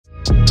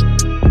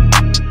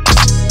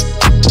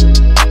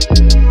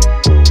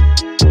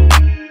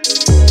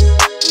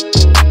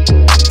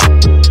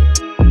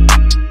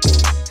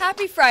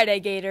Friday,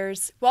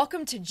 Gators.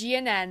 Welcome to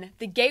GNN,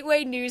 the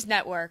Gateway News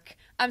Network.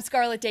 I'm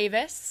Scarlett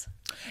Davis.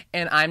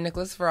 And I'm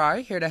Nicholas Farrar,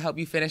 here to help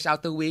you finish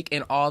out the week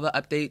and all the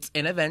updates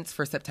and events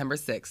for September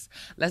 6th.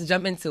 Let's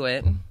jump into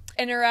it.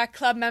 Interact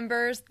Club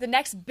members, the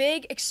next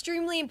big,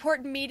 extremely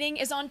important meeting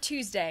is on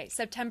Tuesday,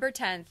 September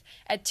 10th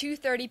at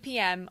 2:30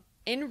 p.m.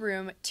 in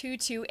room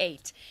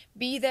 228.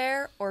 Be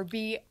there or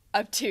be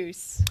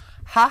obtuse.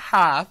 Ha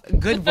ha,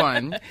 good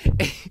one.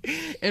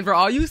 And for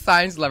all you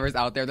science lovers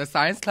out there, the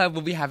Science Club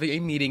will be having a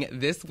meeting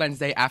this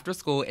Wednesday after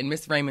school in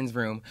Miss Raymond's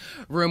room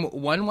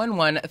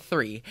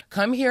 1113.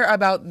 Come hear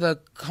about the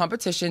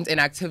competitions and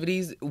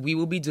activities we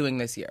will be doing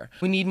this year.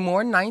 We need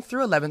more 9th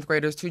through 11th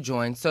graders to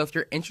join, so if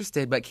you're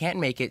interested but can't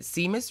make it,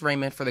 see Miss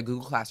Raymond for the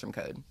Google Classroom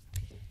code.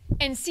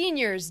 And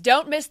seniors,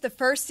 don't miss the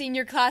first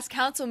senior class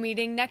council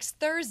meeting next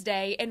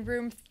Thursday in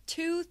room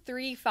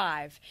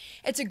 235.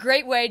 It's a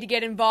great way to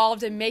get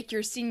involved and make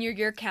your senior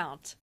year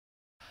count.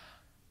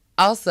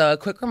 Also, a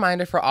quick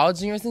reminder for all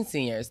juniors and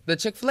seniors, the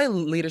Chick-fil-A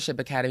Leadership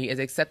Academy is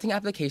accepting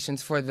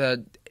applications for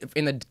the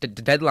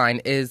deadline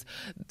is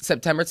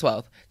September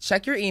 12th.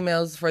 Check your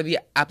emails for the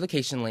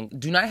application link.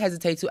 Do not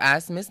hesitate to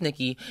ask Miss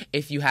Nikki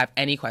if you have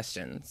any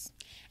questions.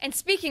 And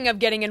speaking of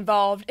getting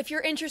involved, if you're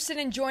interested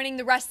in joining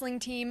the wrestling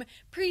team,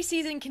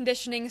 preseason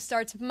conditioning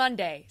starts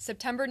Monday,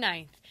 September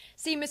 9th.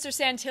 See Mr.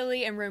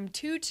 Santilli in room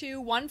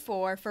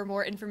 2214 for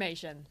more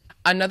information.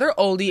 Another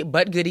oldie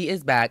but goodie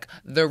is back,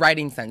 the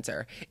Writing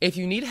Center. If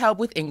you need help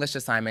with English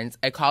assignments,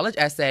 a college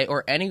essay,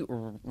 or any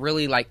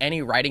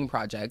writing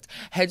project,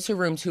 head to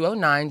room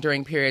 209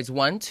 during periods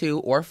 1,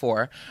 2, or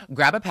 4.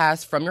 Grab a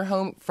pass from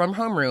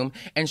homeroom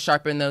and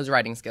sharpen those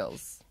writing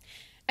skills.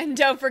 And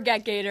don't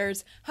forget,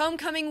 Gators,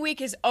 homecoming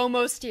week is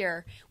almost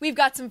here. We've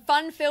got some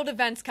fun-filled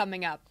events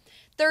coming up.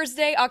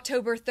 Thursday,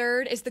 October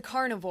 3rd is the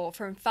carnival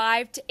from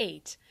 5 to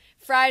 8.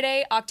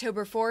 Friday,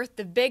 October 4th,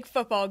 the big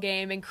football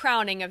game and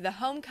crowning of the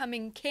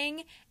homecoming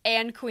king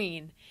and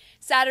queen.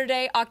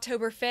 Saturday,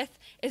 October 5th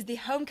is the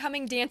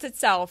homecoming dance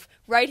itself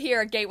right here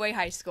at Gateway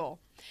High School.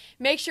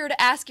 Make sure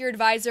to ask your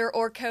advisor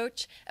or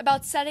coach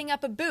about setting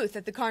up a booth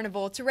at the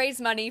carnival to raise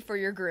money for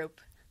your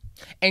group.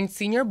 And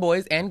senior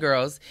boys and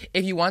girls,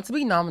 if you want to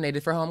be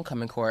nominated for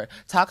homecoming court,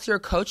 talk to your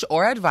coach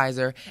or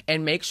advisor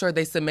and make sure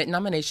they submit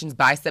nominations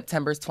by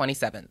September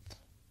 27th.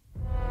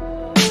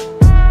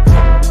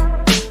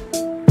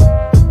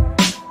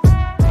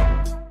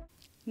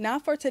 Now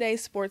for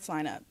today's sports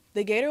lineup.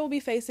 The Gator will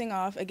be facing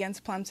off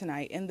against Plum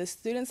tonight, and the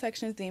student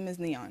section theme is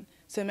neon.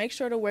 So make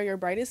sure to wear your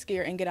brightest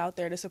gear and get out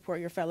there to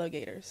support your fellow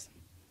Gators.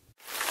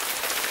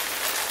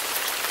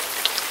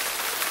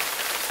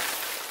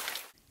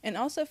 And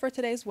also for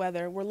today's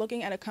weather, we're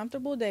looking at a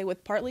comfortable day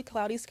with partly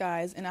cloudy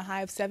skies and a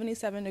high of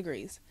 77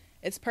 degrees.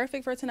 It's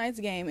perfect for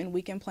tonight's game and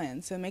weekend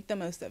plans, so make the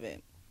most of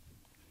it.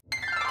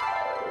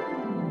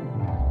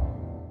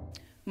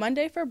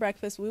 Monday for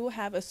breakfast, we will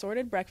have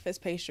assorted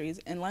breakfast pastries,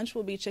 and lunch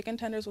will be chicken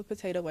tenders with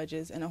potato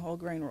wedges and a whole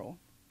grain roll.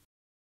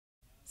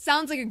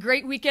 Sounds like a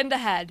great weekend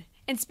ahead.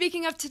 And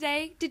speaking of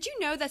today, did you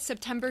know that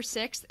September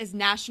 6th is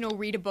National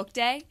Read a Book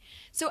Day?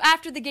 So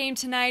after the game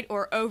tonight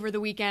or over the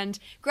weekend,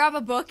 grab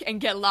a book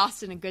and get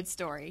lost in a good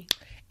story.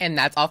 And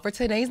that's all for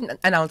today's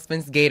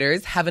announcements,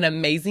 Gators. Have an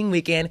amazing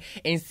weekend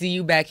and see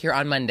you back here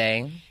on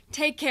Monday.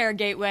 Take care,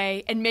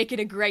 Gateway, and make it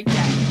a great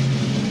day.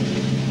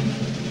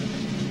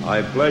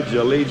 I pledge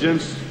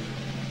allegiance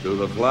to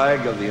the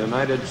flag of the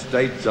United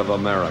States of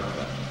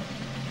America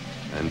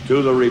and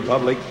to the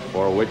republic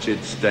for which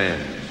it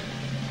stands,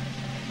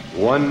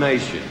 one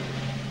nation,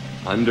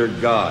 under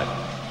God,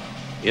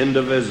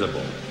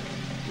 indivisible,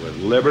 with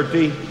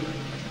liberty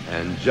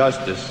and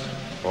justice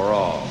for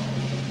all.